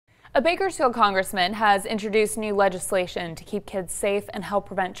A Bakersfield congressman has introduced new legislation to keep kids safe and help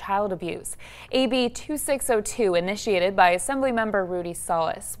prevent child abuse. AB 2602, initiated by Assemblymember Rudy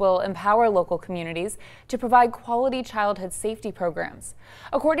Salas, will empower local communities to provide quality childhood safety programs.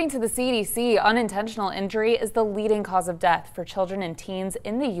 According to the CDC, unintentional injury is the leading cause of death for children and teens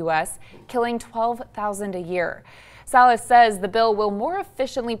in the U.S., killing 12,000 a year. Salas says the bill will more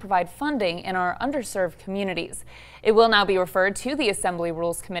efficiently provide funding in our underserved communities. It will now be referred to the Assembly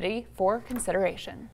Rules Committee for consideration.